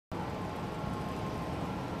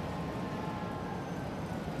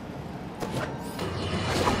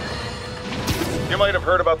might have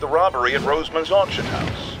heard about the robbery at Roseman's auction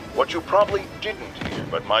house. What you probably didn't hear,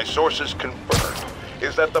 but my sources confirmed,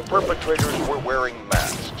 is that the perpetrators were wearing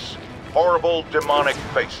masks. Horrible, demonic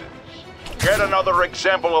faces. Yet another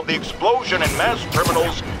example of the explosion in mass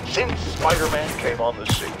criminals since Spider-Man came on the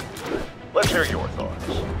scene. Let's hear your thoughts.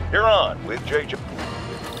 You're on with JJ.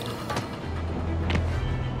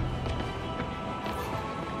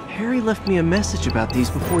 Harry left me a message about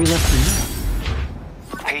these before he left for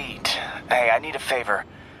you. Pete, hey, I need a favor.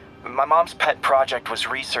 My mom's pet project was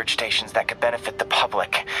research stations that could benefit the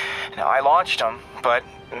public. Now, I launched them, but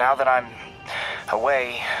now that I'm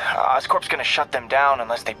away, Oscorp's gonna shut them down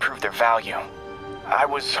unless they prove their value. I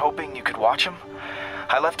was hoping you could watch them.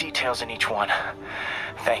 I left details in each one.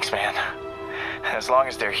 Thanks, man. As long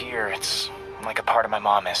as they're here, it's like a part of my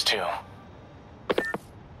mom is, too.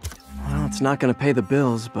 Well, it's not gonna pay the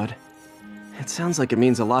bills, but it sounds like it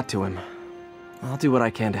means a lot to him. I'll do what I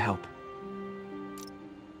can to help.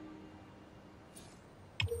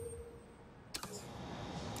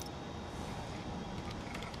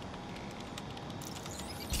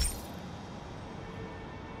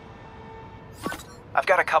 I've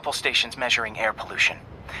got a couple stations measuring air pollution.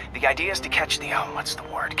 The idea is to catch the,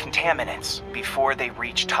 contaminants before they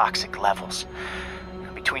reach toxic levels.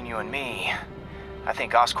 Between you and me, I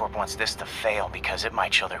think Oscorp wants this to fail because it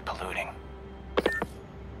might show they're polluting.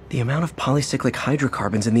 The amount of polycyclic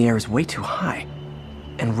hydrocarbons in the air is way too high.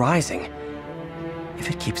 And rising. If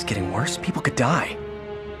it keeps getting worse, people could die.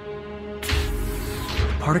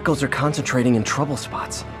 The particles are concentrating in trouble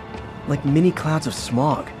spots, like mini clouds of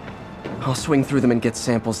smog. I'll swing through them and get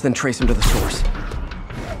samples, then trace them to the source.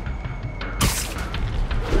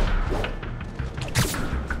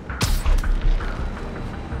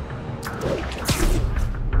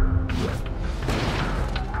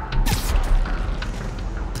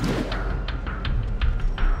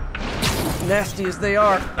 Nasty as they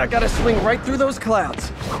are, I gotta swing right through those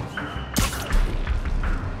clouds.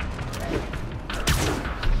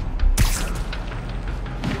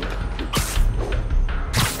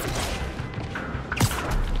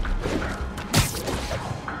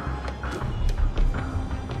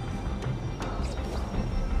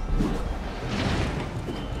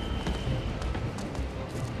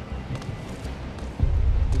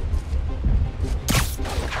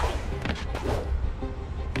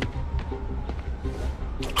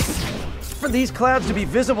 For these clouds to be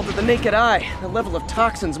visible to the naked eye, the level of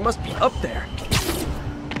toxins must be up there.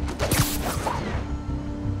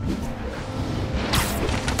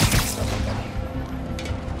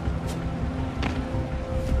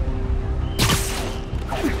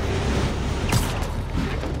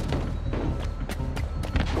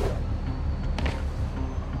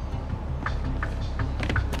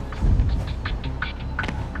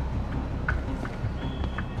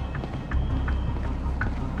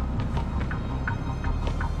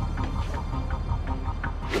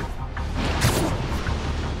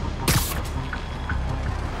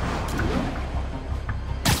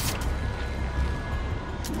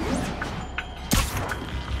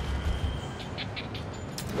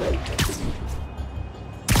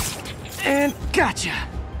 And gotcha!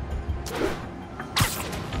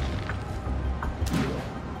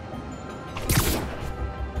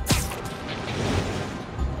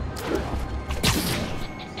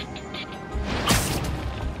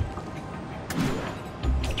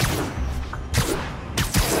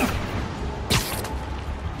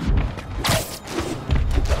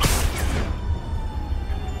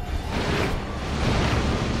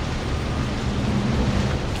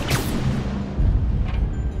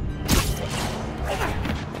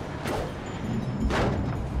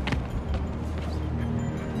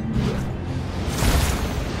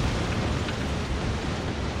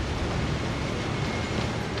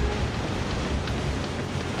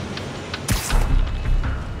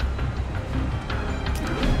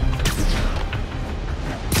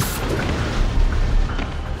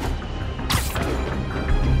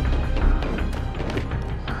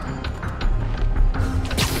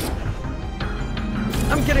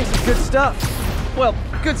 I'm getting some good stuff. Well,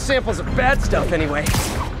 good samples of bad stuff anyway.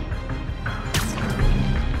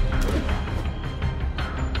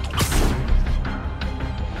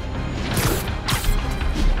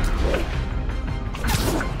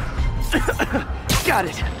 Got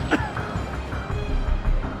it.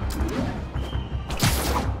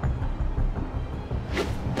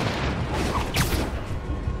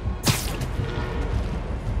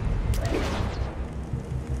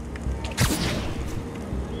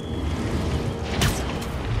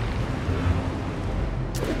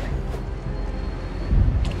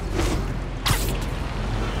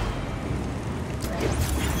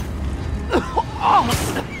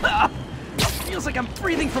 Feels like I'm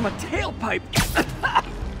breathing from a tailpipe.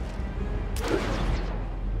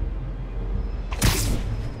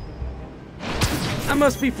 I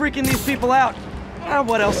must be freaking these people out.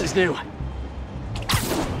 What else is new?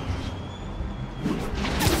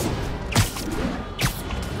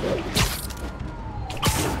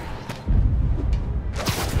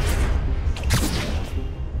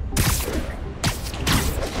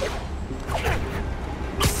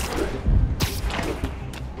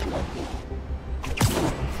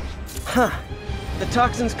 Huh. The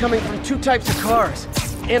toxin's coming from 2 types of cars,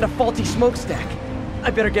 and a faulty smokestack.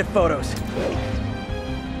 I better get photos.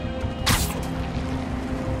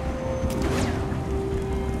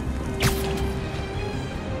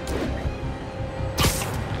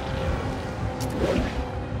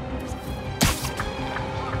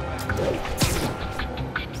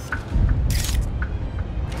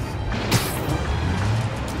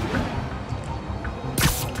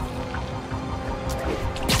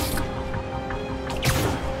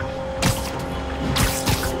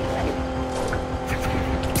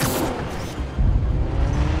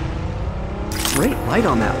 Great light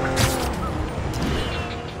on that one.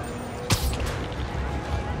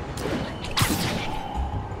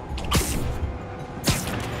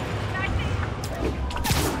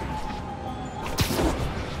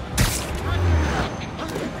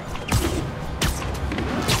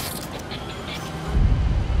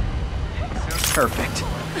 Perfect.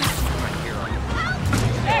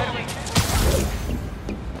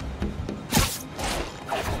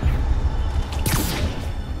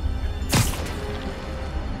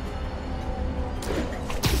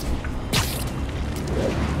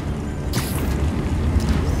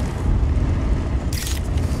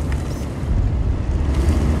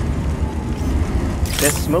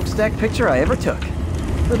 Best smokestack picture I ever took.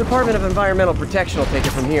 The Department of Environmental Protection will take it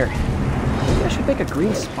from here. Maybe I should make a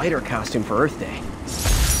green spider costume for Earth Day.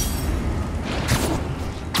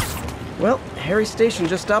 Well, Harry's station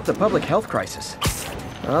just stopped a public health crisis.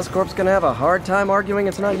 Oscorp's gonna have a hard time arguing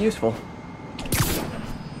it's not useful.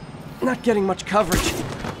 Not getting much coverage.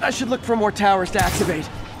 I should look for more towers to activate.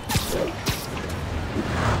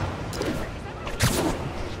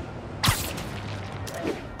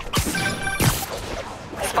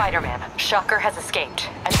 Spider-Man, Shocker has escaped,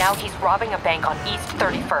 and now he's robbing a bank on East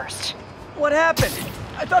 31st. What happened?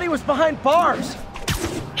 I thought he was behind bars.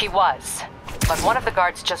 He was, but one of the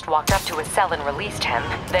guards just walked up to his cell and released him,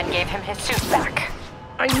 then gave him his suit back.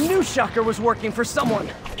 I knew Shocker was working for someone.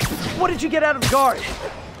 What did you get out of the guard?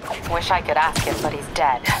 Wish I could ask him, but he's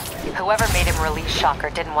dead. Whoever made him release Shocker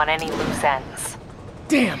didn't want any loose ends.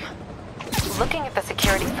 Damn. Looking at the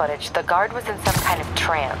security footage, the guard was in some kind of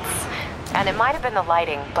trance. And it might have been the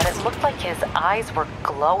lighting, but it looked like his eyes were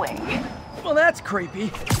glowing. Well, that's creepy.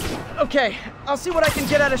 Okay, I'll see what I can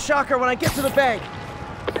get out of Shocker when I get to the bank.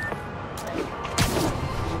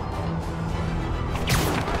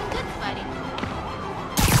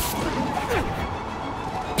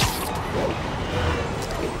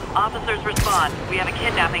 Officers respond. We have a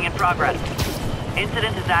kidnapping in progress.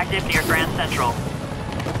 Incident is active near Grand Central.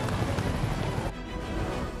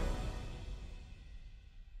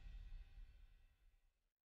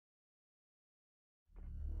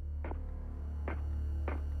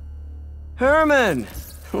 Herman!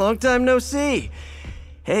 Long time no see.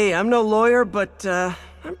 Hey, I'm no lawyer, but I'm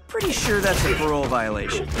pretty sure that's a parole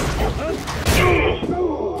violation.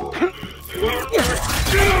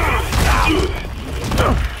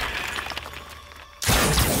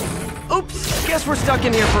 Oops, guess we're stuck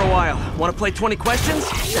in here for a while. Want to play 20 questions?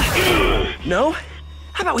 No?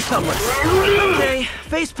 How about we thumbless? Okay,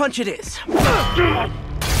 face punch it is.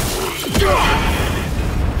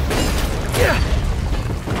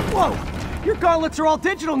 Whoa! Your gauntlets are all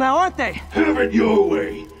digital now, aren't they? Have it your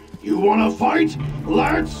way. You wanna fight?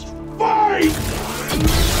 Let's fight!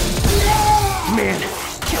 Man,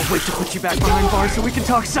 can't wait to put you back behind bars so we can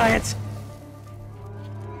talk science.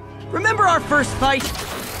 Remember our first fight?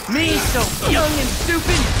 Me so young and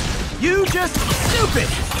stupid, you just stupid!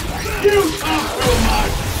 You talk too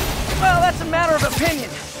much! Well, that's a matter of opinion.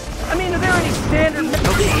 I mean, are there any standard...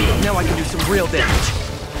 Okay, now I can do some real damage.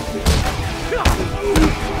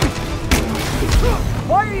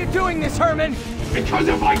 Why are you doing this, Herman? Because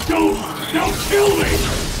if I don't, they'll kill me!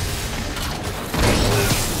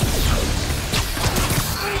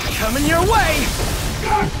 Coming your way!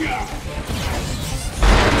 Gotcha!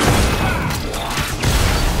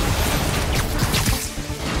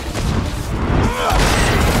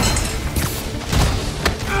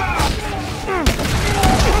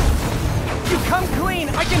 You come clean,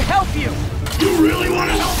 I can help you! You really want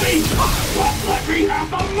to help me? Well, let me have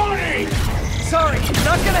the money! Sorry,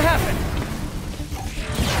 not gonna happen.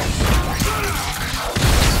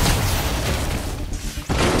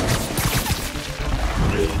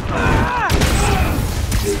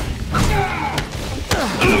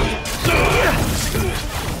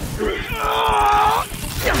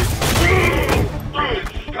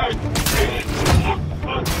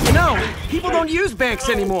 banks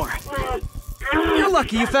anymore. You're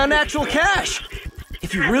lucky you found actual cash.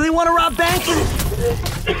 If you really want to rob banks,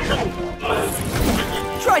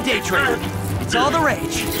 try day trading. It's all the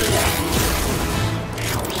rage.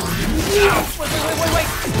 Wait.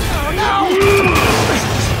 Oh, no!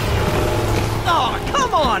 Oh,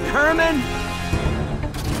 come on, Herman!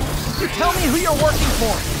 You tell me who you're working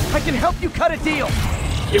for. I can help you cut a deal.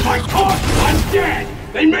 If I talk, I'm dead!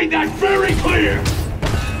 They made that very clear!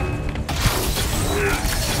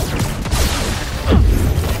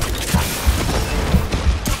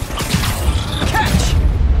 Catch!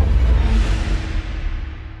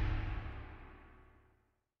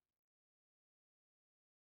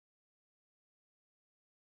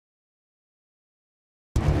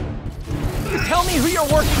 You tell me who you're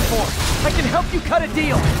working for. I can help you cut a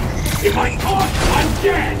deal. If I talk, I'm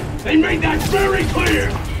dead! They made that very clear!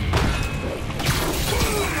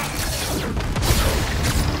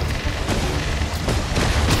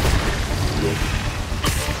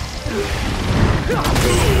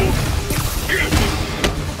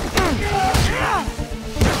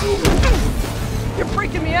 You're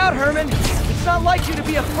freaking me out, Herman. It's not like you to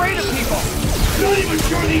be afraid of people. Not even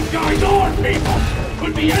sure these guys are people!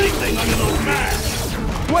 Could be anything under those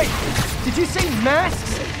masks! Wait, did you say masks?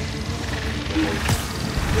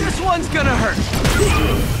 This one's gonna hurt.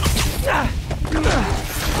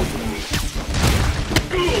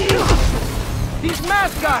 These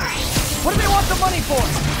mask guys! What do they want the money for?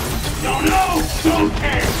 Don't know! Don't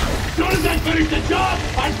care! As soon as I finish the job,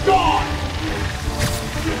 I'm gone!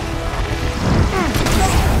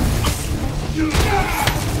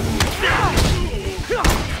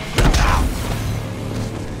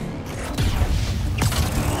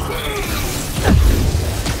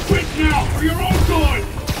 Quit now, for your own good!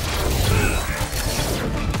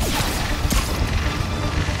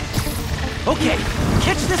 Okay,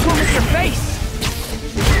 catch this one with your face!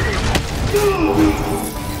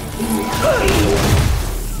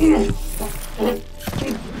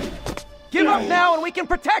 Give up now and we can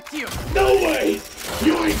protect you! No way!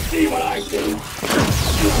 You ain't see what I see!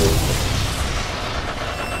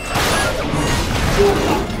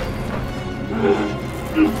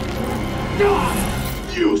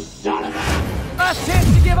 You son of a... Last chance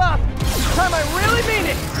to give up! This time I really mean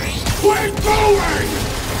it! Quit moving!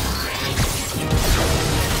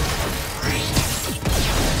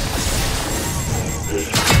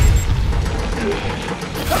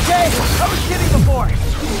 Okay, I was kidding before.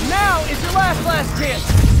 Now is your last chance.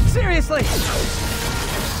 Seriously.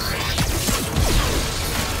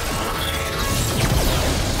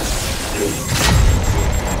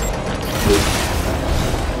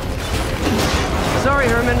 Sorry,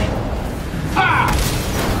 Herman.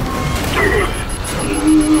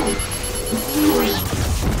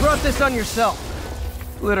 You brought this on yourself.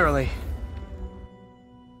 Literally.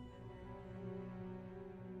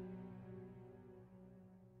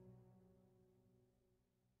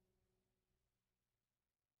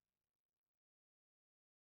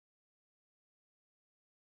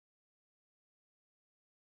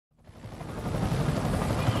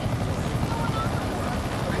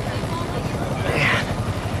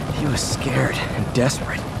 He was scared and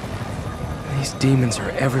desperate. These demons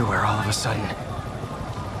are everywhere all of a sudden.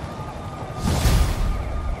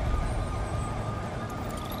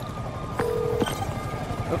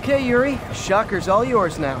 Okay, Yuri. Shocker's all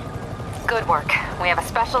yours now. Good work. We have a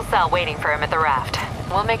special cell waiting for him at the raft.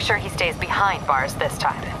 We'll make sure he stays behind bars this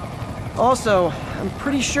time. Also, I'm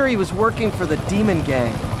pretty sure he was working for the Demon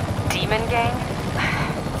Gang. Demon Gang?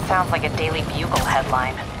 Sounds like a Daily Bugle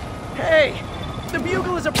headline. Hey! The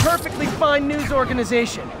Bugle is a perfectly fine news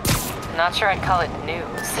organization. Not sure I'd call it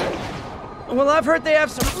news. Well, I've heard they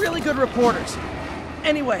have some really good reporters.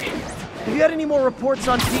 Anyway, have you had any more reports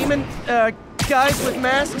on demon, guys with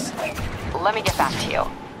masks? Let me get back to you.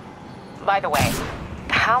 By the way,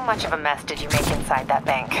 how much of a mess did you make inside that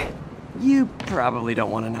bank? You probably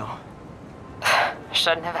don't want to know.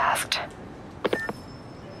 Shouldn't have asked.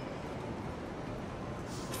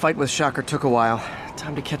 The fight with Shocker took a while.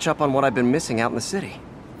 Time to catch up on what I've been missing out in the city.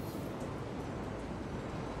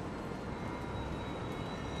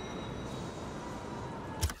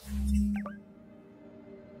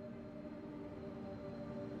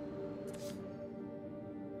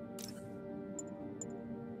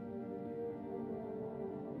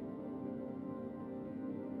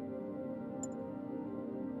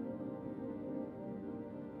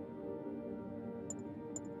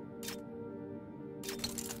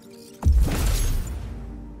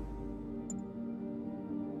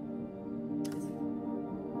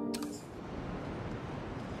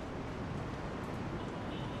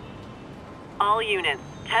 All units,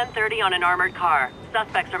 10:30 on an armored car.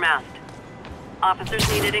 Suspects are masked. Officers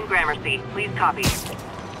needed in Gramercy. Please copy.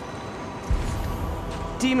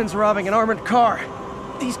 Demons robbing an armored car.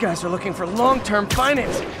 These guys are looking for long-term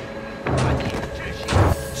financing.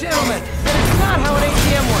 Gentlemen, that is not how an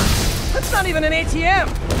ATM works. That's not even an ATM.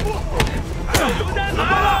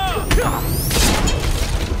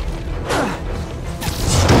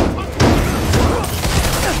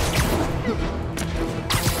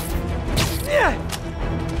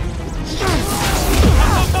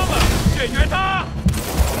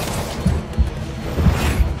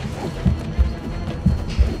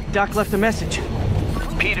 Doc left a message.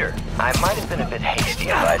 Peter, I might have been a bit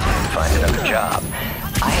hasty advising you to find another job.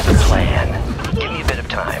 I have a plan. Give me a bit of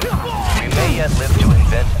time. We may yet live to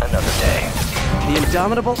invent another day. The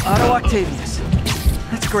indomitable Otto Octavius.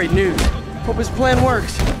 That's great news. Hope his plan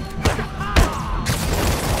works.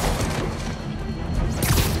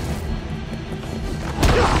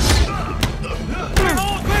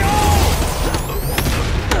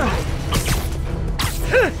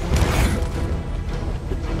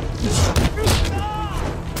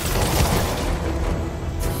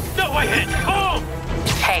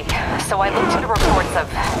 So I looked into reports of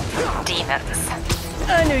demons.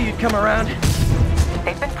 I knew you'd come around.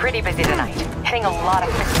 They've been pretty busy tonight, hitting a lot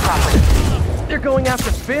of Fisk property. They're going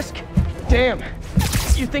after Fisk? Damn.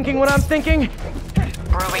 You thinking what I'm thinking?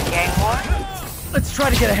 Brewing gang war? Let's try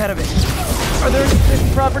to get ahead of it. Are there any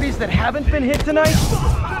Fisk properties that haven't been hit tonight?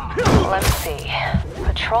 Let's see.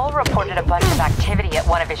 Patrol reported a bunch of activity at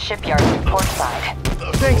one of his shipyards in Portside.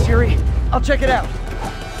 Thanks, Yuri. I'll check it out.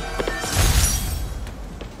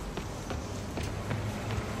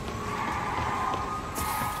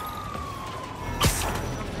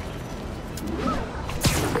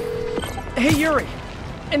 Hey, Yuri.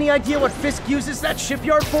 Any idea what Fisk uses that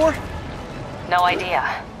shipyard for? No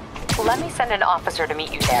idea. Let me send an officer to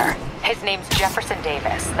meet you there. His name's Jefferson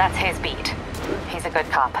Davis. That's his beat. He's a good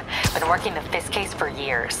cop. Been working the Fisk case for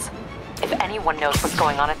years. If anyone knows what's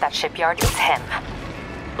going on at that shipyard, it's him.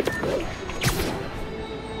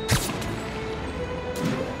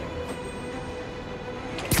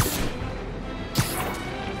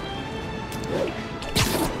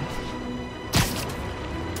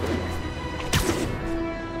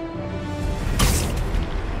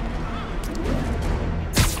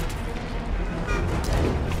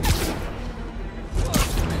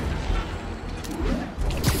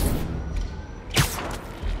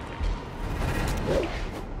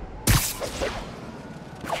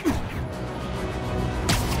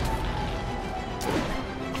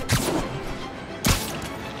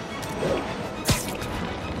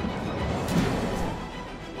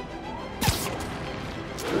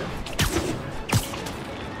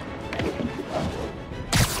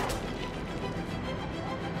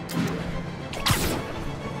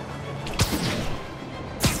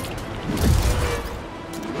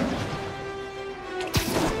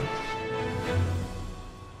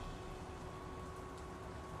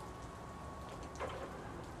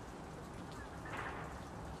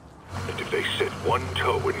 They set one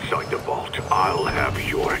toe inside the vault, I'll have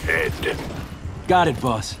your head. Got it,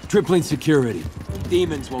 boss. Tripling security.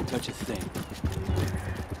 Demons won't touch a thing.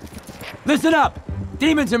 Listen up!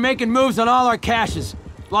 Demons are making moves on all our caches.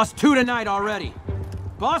 Lost 2 tonight already.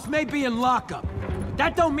 Boss may be in lockup, but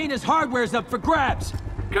that don't mean his hardware's up for grabs.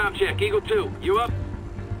 Com check, Eagle 2, you up?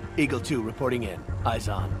 Eagle 2 reporting in. Eyes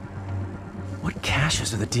on. What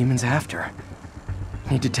caches are the demons after?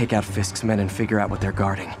 Need to take out Fisk's men and figure out what they're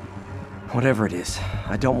guarding. Whatever it is,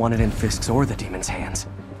 I don't want it in Fisk's or the demons' hands.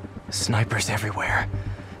 Snipers everywhere.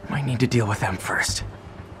 Might need to deal with them first.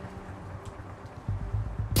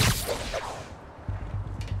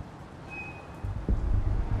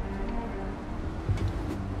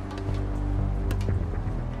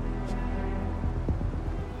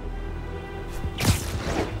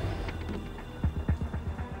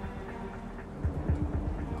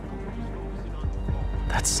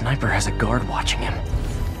 That sniper has a guard watching him.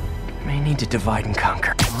 May need to divide and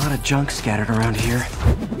conquer. A lot of junk scattered around here.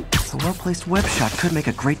 A well-placed web shot could make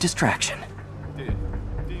a great distraction.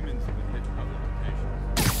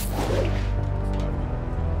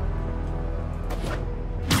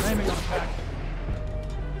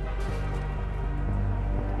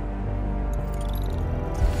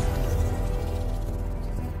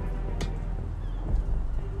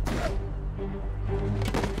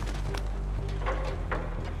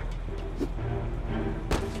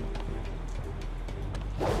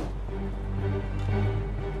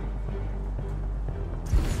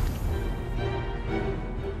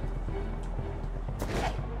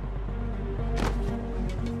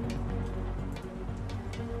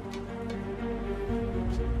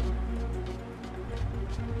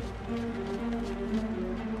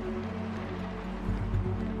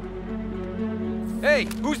 Hey,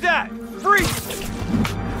 who's that? Freeze!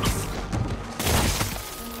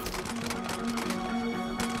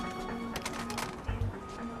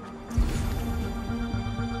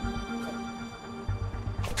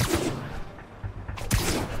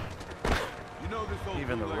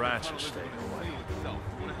 Even the rats are staying away.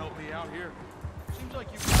 Want to help me out here? Seems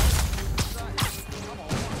like you've come on.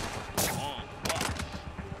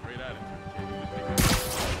 Great attitude.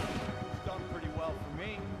 It's done pretty well for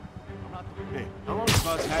me. I'm not the... Hey, how long has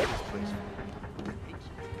Buzz had this place for?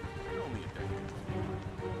 Only a decade.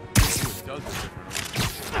 It does different.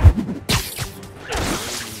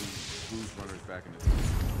 Blues runners back in the day.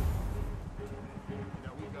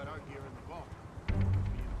 Now we got our gear in the vault.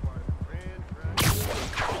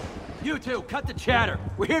 You two, cut the chatter.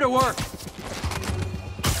 We're here to work. The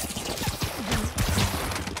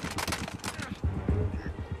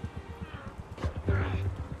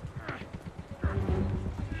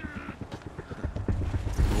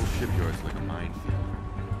whole shipyard's like a minefield.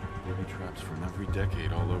 Booby traps from every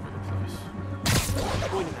decade all over the place. What's the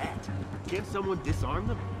point of that? Can't someone disarm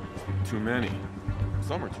them? Too many.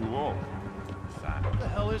 Some are too old. What the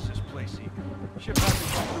hell is this place, Eagle? Ship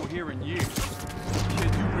hasn't come through here in years.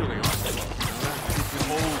 Kid, you really are close. It's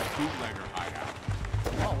an old bootlegger hideout.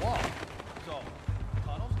 Oh, wow. So,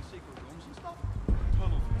 tunnels and secret rooms and stuff?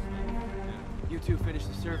 Tunnels and stuff. You two finished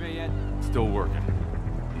the survey yet? Yeah. Still working.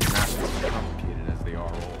 These maps are as complicated as they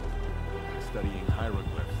are old. Like studying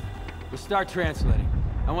hieroglyphs. We'll start translating.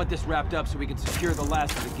 I want this wrapped up so we can secure the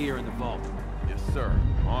last of the gear in the vault. Yes, sir.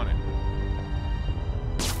 On it.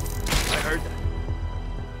 I heard that.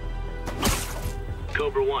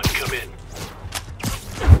 Cobra 1, come in.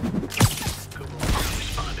 Cobra 1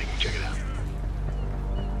 responding. Check it out.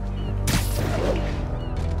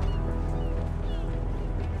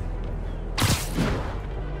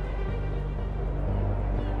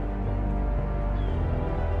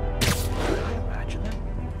 Imagine that.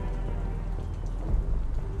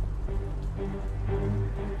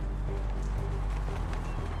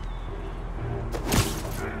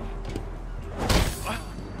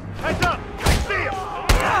 Heads up! I see him!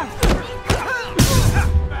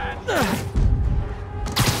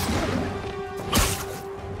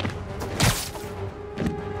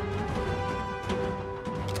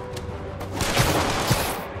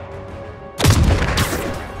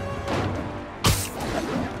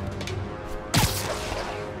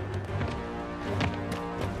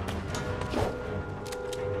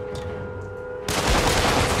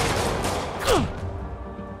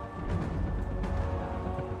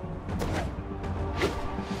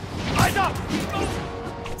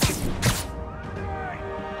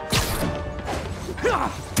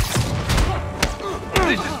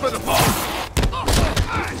 This is for the boss!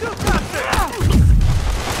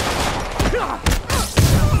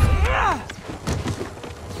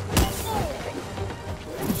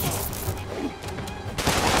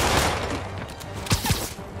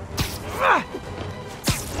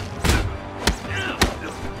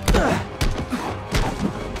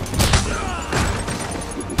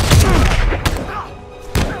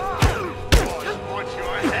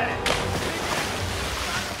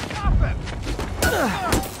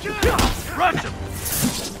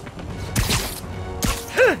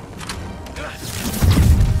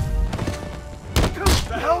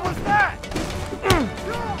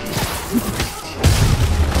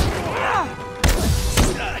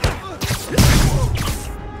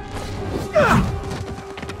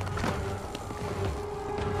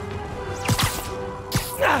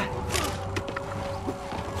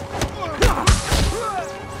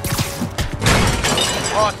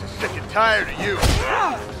 Boss is sick and tired of you.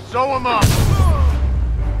 So am I.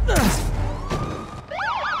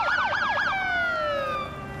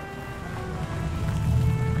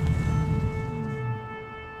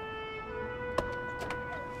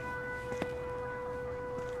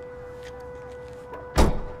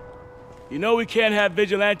 You know we can't have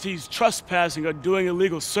vigilantes trespassing or doing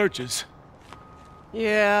illegal searches.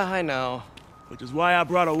 Yeah, I know. Which is why I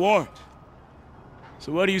brought a warrant.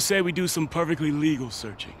 So what do you say we do some perfectly legal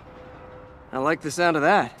searching? I like the sound of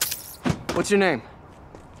that. What's your name?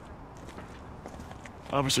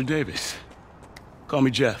 Officer Davis. Call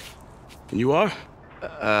me Jeff. And you are?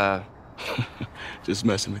 Just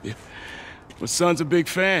messing with you. My son's a big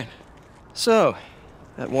fan. So,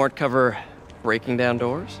 that warrant cover breaking down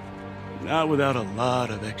doors? Not without a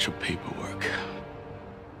lot of extra paperwork.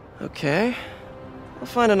 Okay. I'll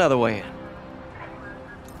find another way in.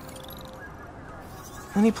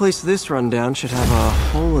 Any place this rundown should have a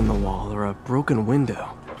hole in the wall or a broken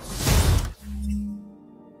window.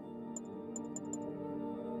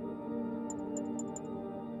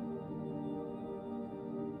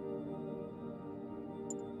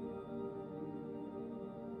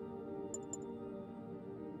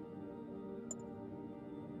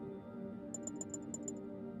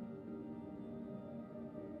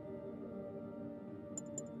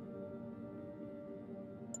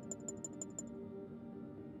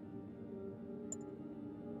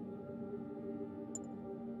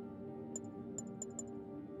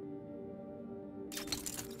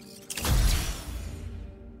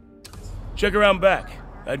 Check around back.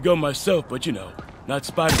 I'd go myself, but you know, not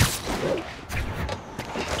Spider-Man.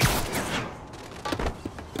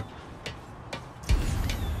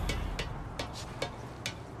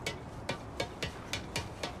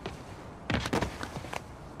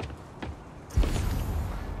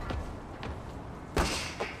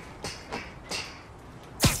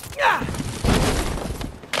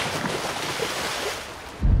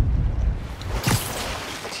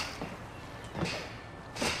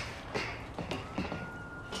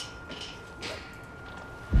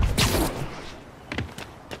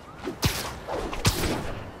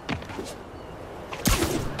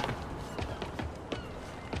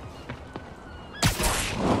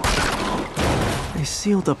 They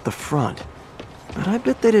sealed up the front, but I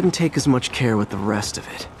bet they didn't take as much care with the rest of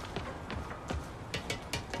it.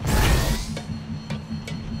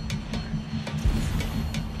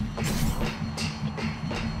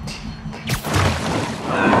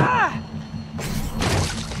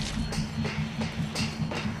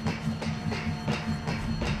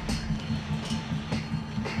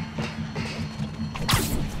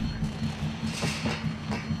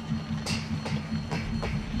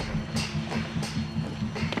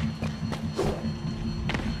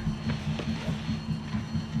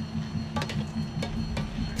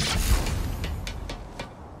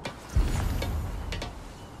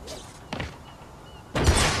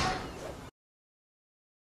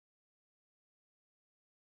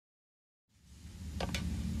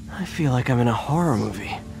 I feel like I'm in a horror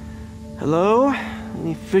movie. Hello?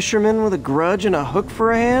 Any fisherman with a grudge and a hook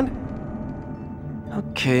for a hand?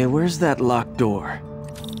 Okay, where's that locked door?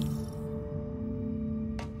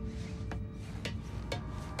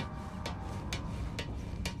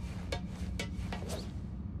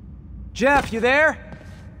 Jeff, you there?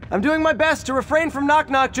 I'm doing my best to refrain from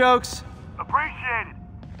knock-knock jokes. Appreciate it.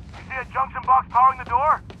 You see a junction box powering the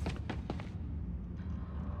door?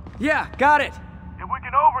 Yeah, got it. If we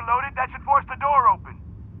can overload it, that should force the door open.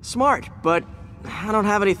 Smart, but I don't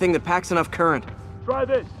have anything that packs enough current. Try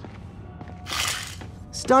this.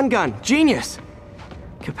 Stun gun, genius!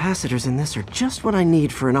 Capacitors in this are just what I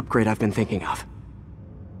need for an upgrade I've been thinking of.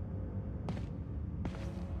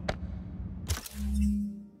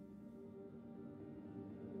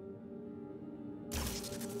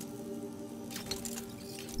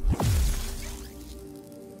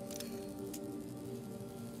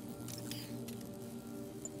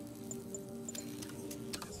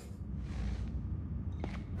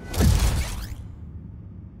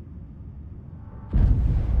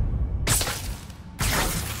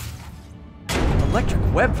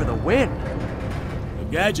 Electric web for the win! A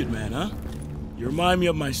gadget man, huh? You remind me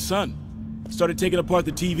of my son. Started taking apart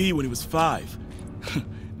the TV when he was 5.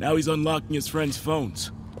 Now he's unlocking his friends'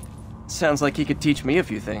 phones. Sounds like he could teach me a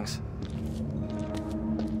few things.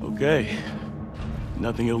 Okay.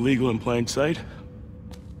 Nothing illegal in plain sight?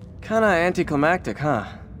 Kinda anticlimactic, huh?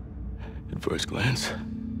 At first glance.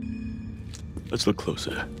 Let's look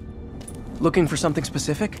closer. Looking for something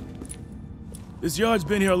specific? This yard's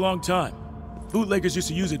been here a long time. Bootleggers used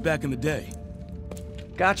to use it back in the day.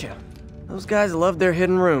 Gotcha. Those guys loved their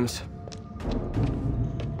hidden rooms.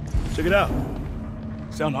 Check it out.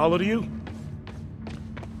 Sound hollow to you?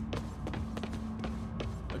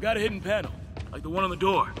 I got a hidden panel, like the one on the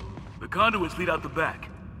door. The conduits lead out the back.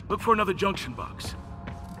 Look for another junction box.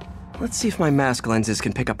 Let's see if my mask lenses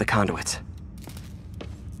can pick up the conduits.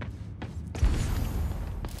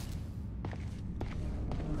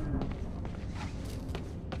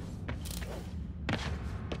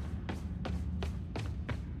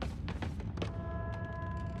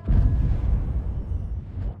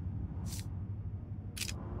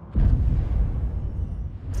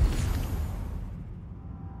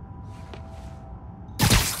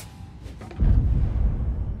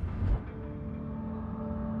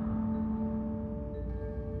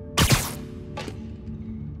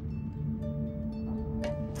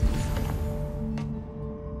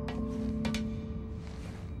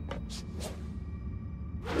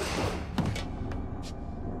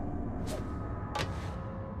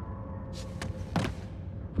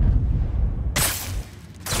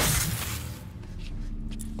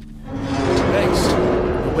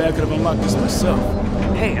 I could have unlocked this myself.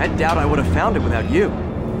 Hey, I doubt I would have found it without you.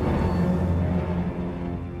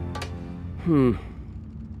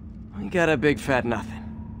 We got a big fat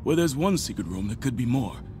nothing. Well, there's one secret room that could be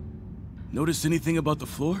more. Notice anything about the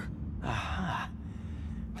floor? Aha.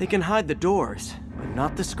 They can hide the doors, but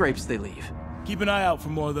not the scrapes they leave. Keep an eye out for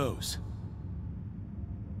more of those.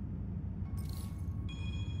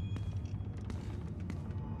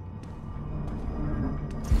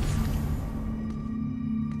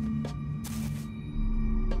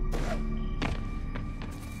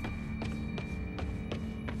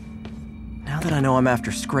 that I know I'm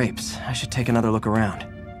after scrapes, I should take another look around.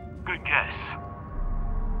 Good guess.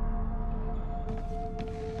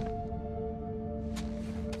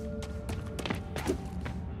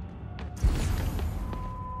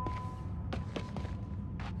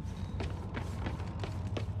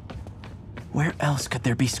 Where else could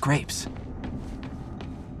there be scrapes?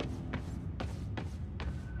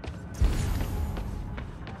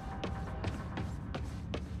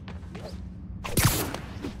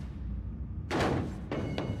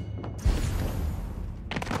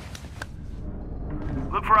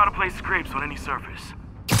 Look for out-of-place scrapes on any surface.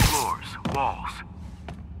 Floors, walls.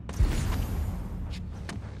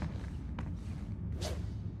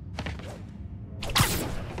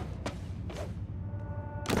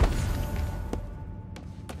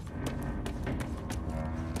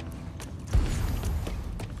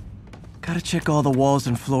 Gotta check all the walls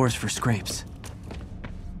and floors for scrapes.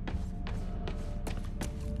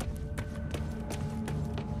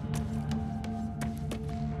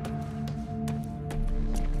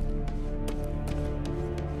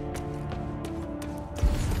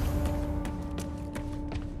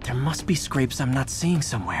 There must be scrapes I'm not seeing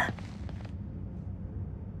somewhere.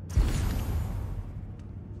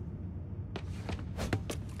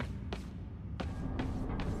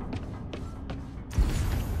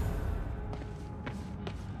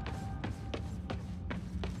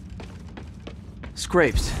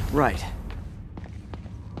 Scrapes, right.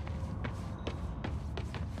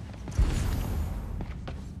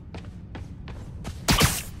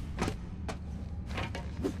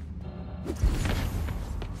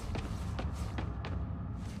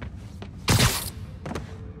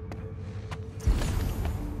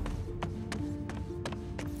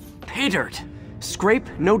 Pay dirt. Scrape,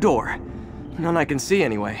 no door. None I can see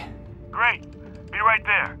anyway. Great. Be right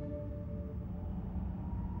there.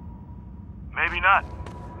 Maybe not.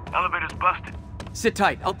 Elevator's busted. Sit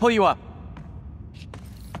tight, I'll pull you up.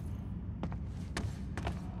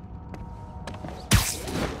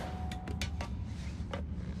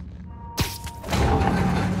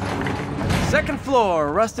 Second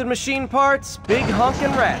floor, rusted machine parts, big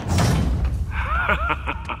honkin' rats.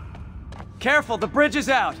 Careful, the bridge is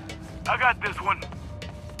out. I got this one.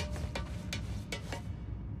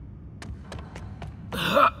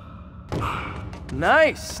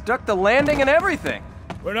 Nice, stuck the landing and everything.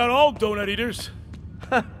 We're not all donut eaters.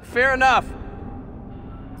 Fair enough.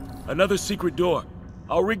 Another secret door.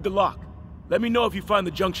 I'll rig the lock. Let me know if you find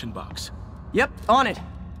the junction box. Yep, on it.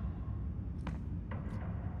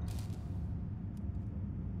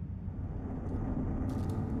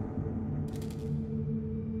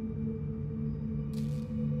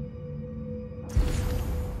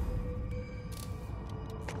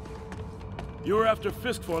 You were after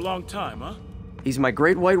Fisk for a long time, huh? He's my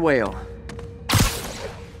great white whale.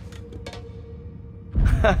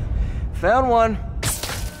 Found one.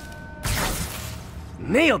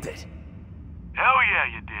 Nailed it. Hell yeah,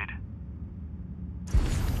 you did.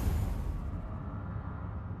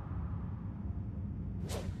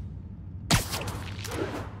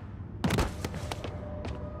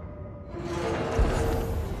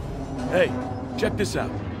 Hey, check this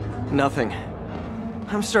out. Nothing.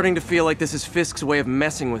 I'm starting to feel like this is Fisk's way of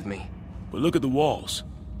messing with me. But look at the walls.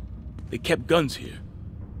 They kept guns here.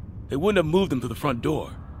 They wouldn't have moved them to the front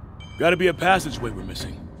door. Gotta be a passageway we're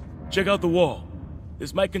missing. Check out the wall.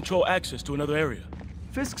 This might control access to another area.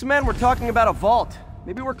 Fisk's men were talking about a vault.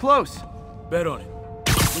 Maybe we're close. Bet on it.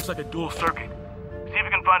 Looks like a dual circuit. See if you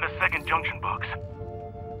can find a second junction box.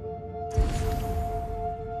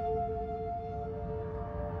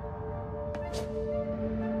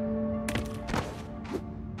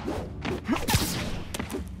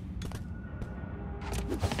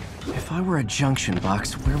 If I were a junction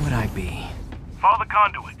box, where would I be? Follow the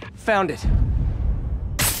conduits. Found it.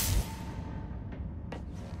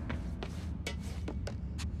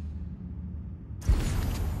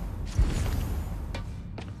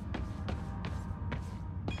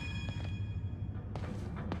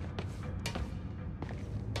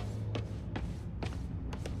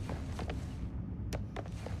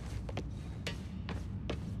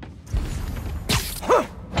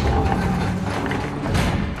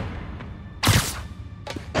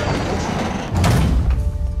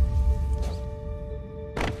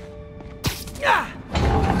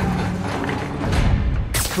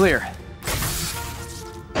 Clear.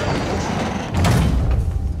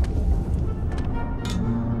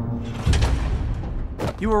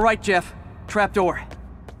 You were right, Jeff. Trapdoor.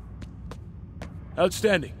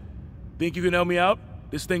 Outstanding. Think you can help me out?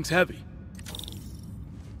 This thing's heavy.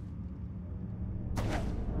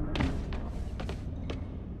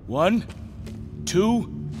 One, two,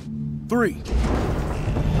 3.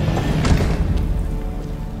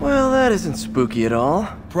 Well, that isn't spooky at all.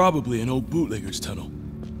 Probably an old bootlegger's tunnel.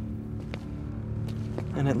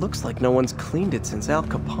 And it looks like no one's cleaned it since Al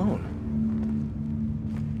Capone.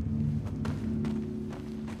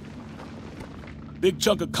 Big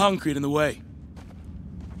chunk of concrete in the way.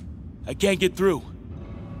 I can't get through.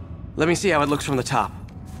 Let me see how it looks from the top.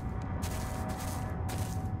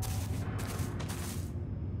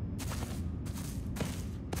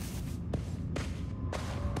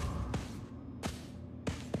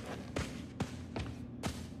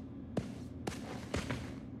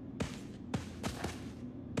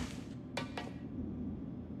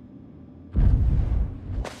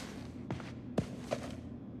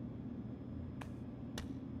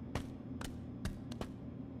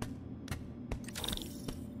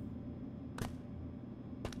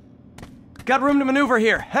 Got room to maneuver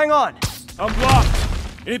here. Hang on. I'm blocked.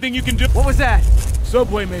 Anything you can do? What was that?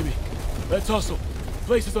 Subway, maybe. Let's hustle. The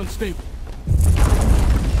place is unstable.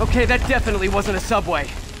 Okay, that definitely wasn't a subway.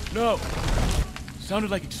 No.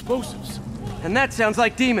 Sounded like explosives. And that sounds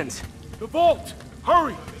like demons. The vault!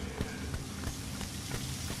 Hurry!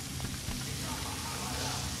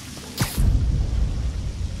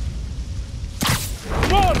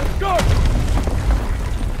 Come on, let's go!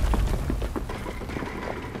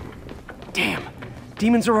 Damn.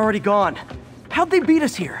 Demons are already gone. How'd they beat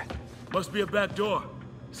us here? Must be a back door.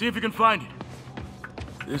 See if you can find it.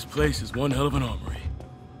 This place is one hell of an armory.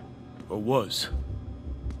 Or was.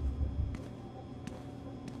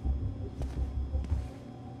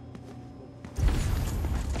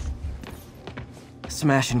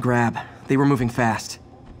 Smash and grab. They were moving fast.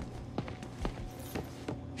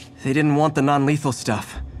 They didn't want the non-lethal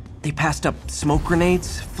stuff. They passed up smoke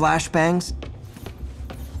grenades, flashbangs.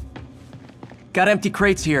 Got empty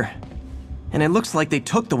crates here. And it looks like they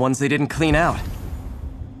took the ones they didn't clean out.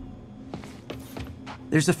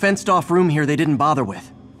 There's a fenced-off room here they didn't bother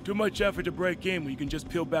with. Too much effort to break in when you can just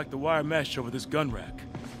peel back the wire mesh over this gun rack.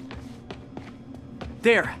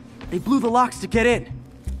 There! They blew the locks to get in.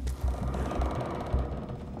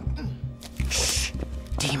 Shh!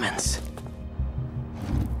 Demons.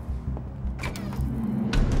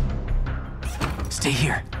 Stay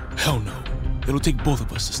here. Hell no. It'll take both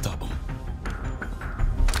of us to stop them.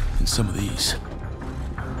 And some of these.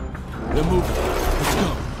 They're moving. Let's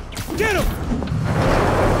go. Get him!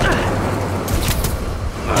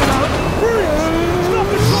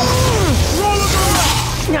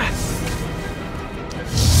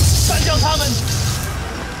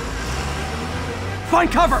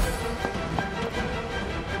 Find cover!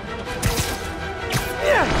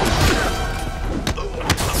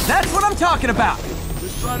 That's what I'm talking about!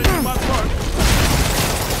 Just trying to do my part.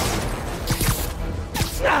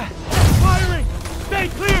 Firing! Stay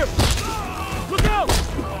clear! Look out!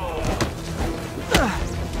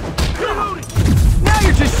 Reloading! Now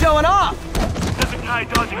you're just showing off! There's a guy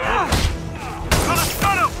dodging bullets. Gonna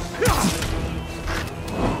stun him!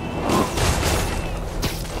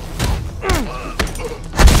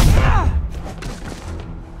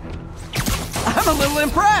 I'm a little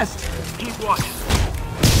impressed! Keep watching.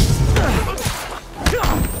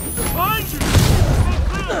 Behind you!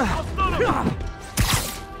 I'll stun him!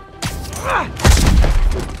 I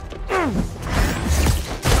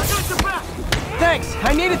got your back! Thanks,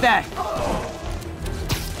 I needed that!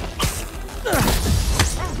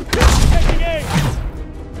 Taking aim!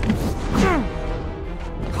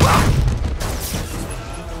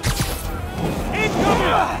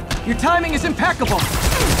 Incoming! Your timing is impeccable!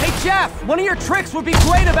 Hey, Jeff, one of your tricks would be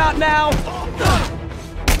great about now!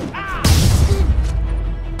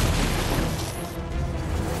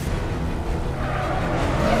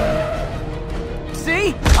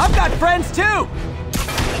 See? I've got friends too!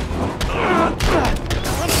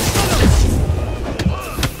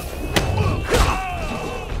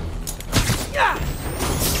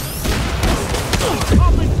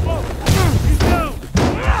 Popping smoke! He's down!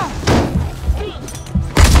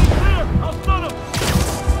 Clear! I'll stun him!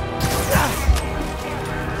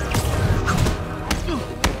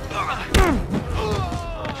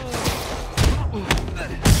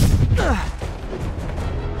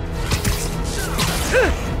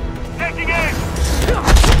 Taking aim!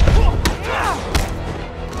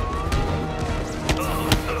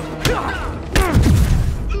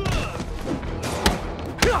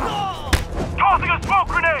 Tossing a smoke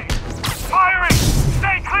grenade! Firing!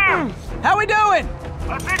 Stay clear! How we doing?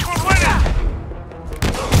 I think we're winning!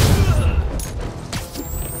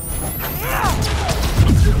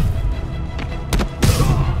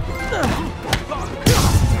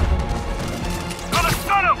 Gonna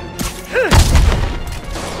stun him!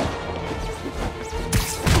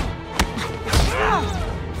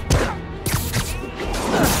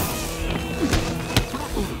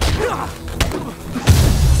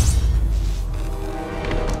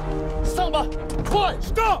 Selma! Quiet!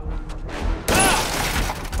 Stop!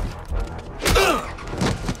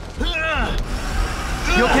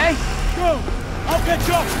 You okay? Go! I'll catch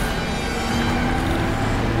up!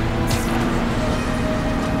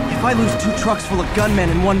 If I lose 2 trucks full of gunmen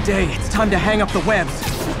in one day, it's time to hang up the webs.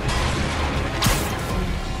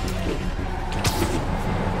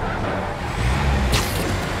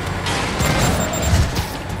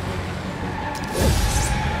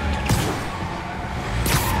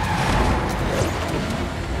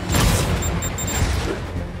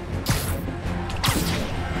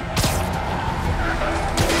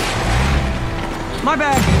 My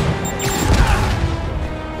bad!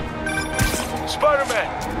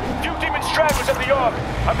 Spider-Man! Few demon stragglers at the Ark!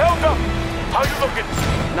 I'm held up! How you looking?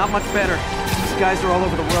 Not much better. These guys are all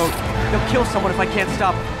over the road. They'll kill someone if I can't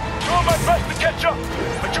stop them. Doing my best to catch up,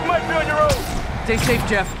 but you might be on your own! Stay safe,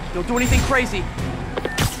 Jeff. Don't do anything crazy.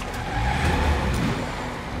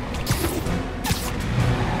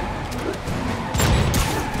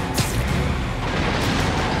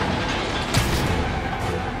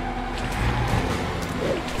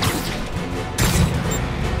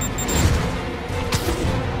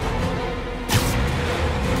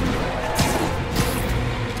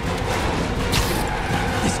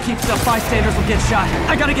 Keeps up, bystanders will get shot.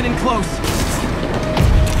 I gotta get in close.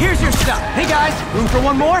 Here's your stuff. Hey guys, room for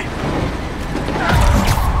one more?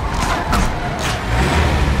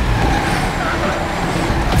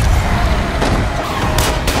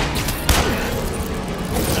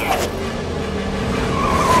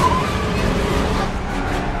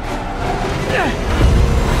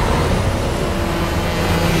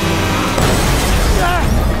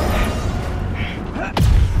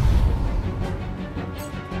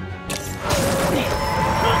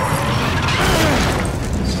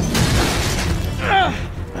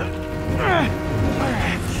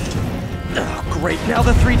 Great, now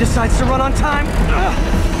the 3 decides to run on time.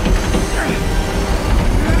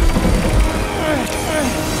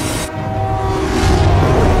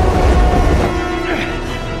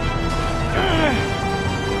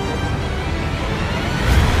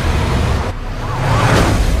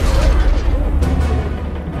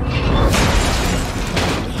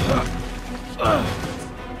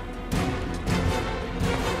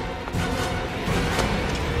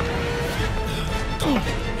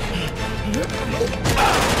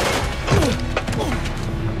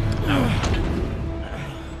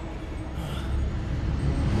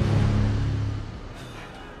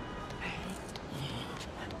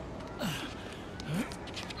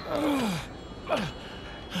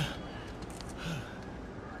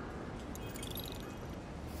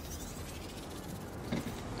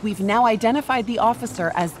 We've now identified the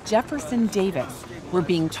officer as Jefferson Davis. We're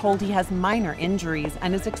being told he has minor injuries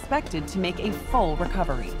and is expected to make a full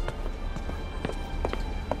recovery.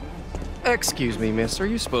 Excuse me, miss. Are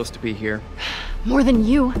you supposed to be here? More than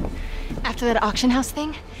you. After that auction house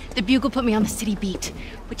thing, the Bugle put me on the city beat,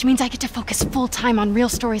 which means I get to focus full-time on real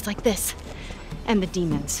stories like this. And the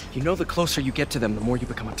demons. You know the closer you get to them, the more you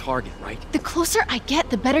become a target, right? The closer I get,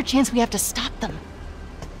 the better chance we have to stop them.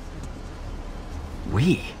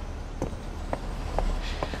 We?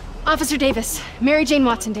 Officer Davis, Mary Jane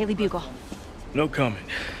Watson, Daily Bugle. No comment.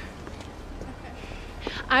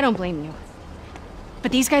 I don't blame you.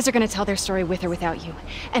 But these guys are gonna tell their story with or without you,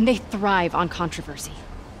 and they thrive on controversy.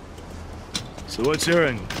 So what's your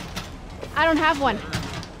angle? I don't have one.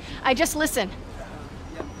 I just listen.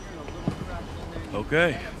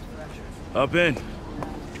 Okay. Hop in.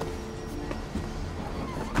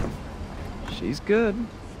 She's good.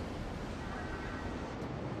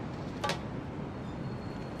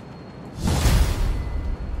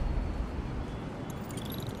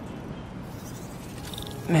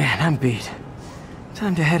 Man, I'm beat.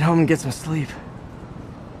 Time to head home and get some sleep.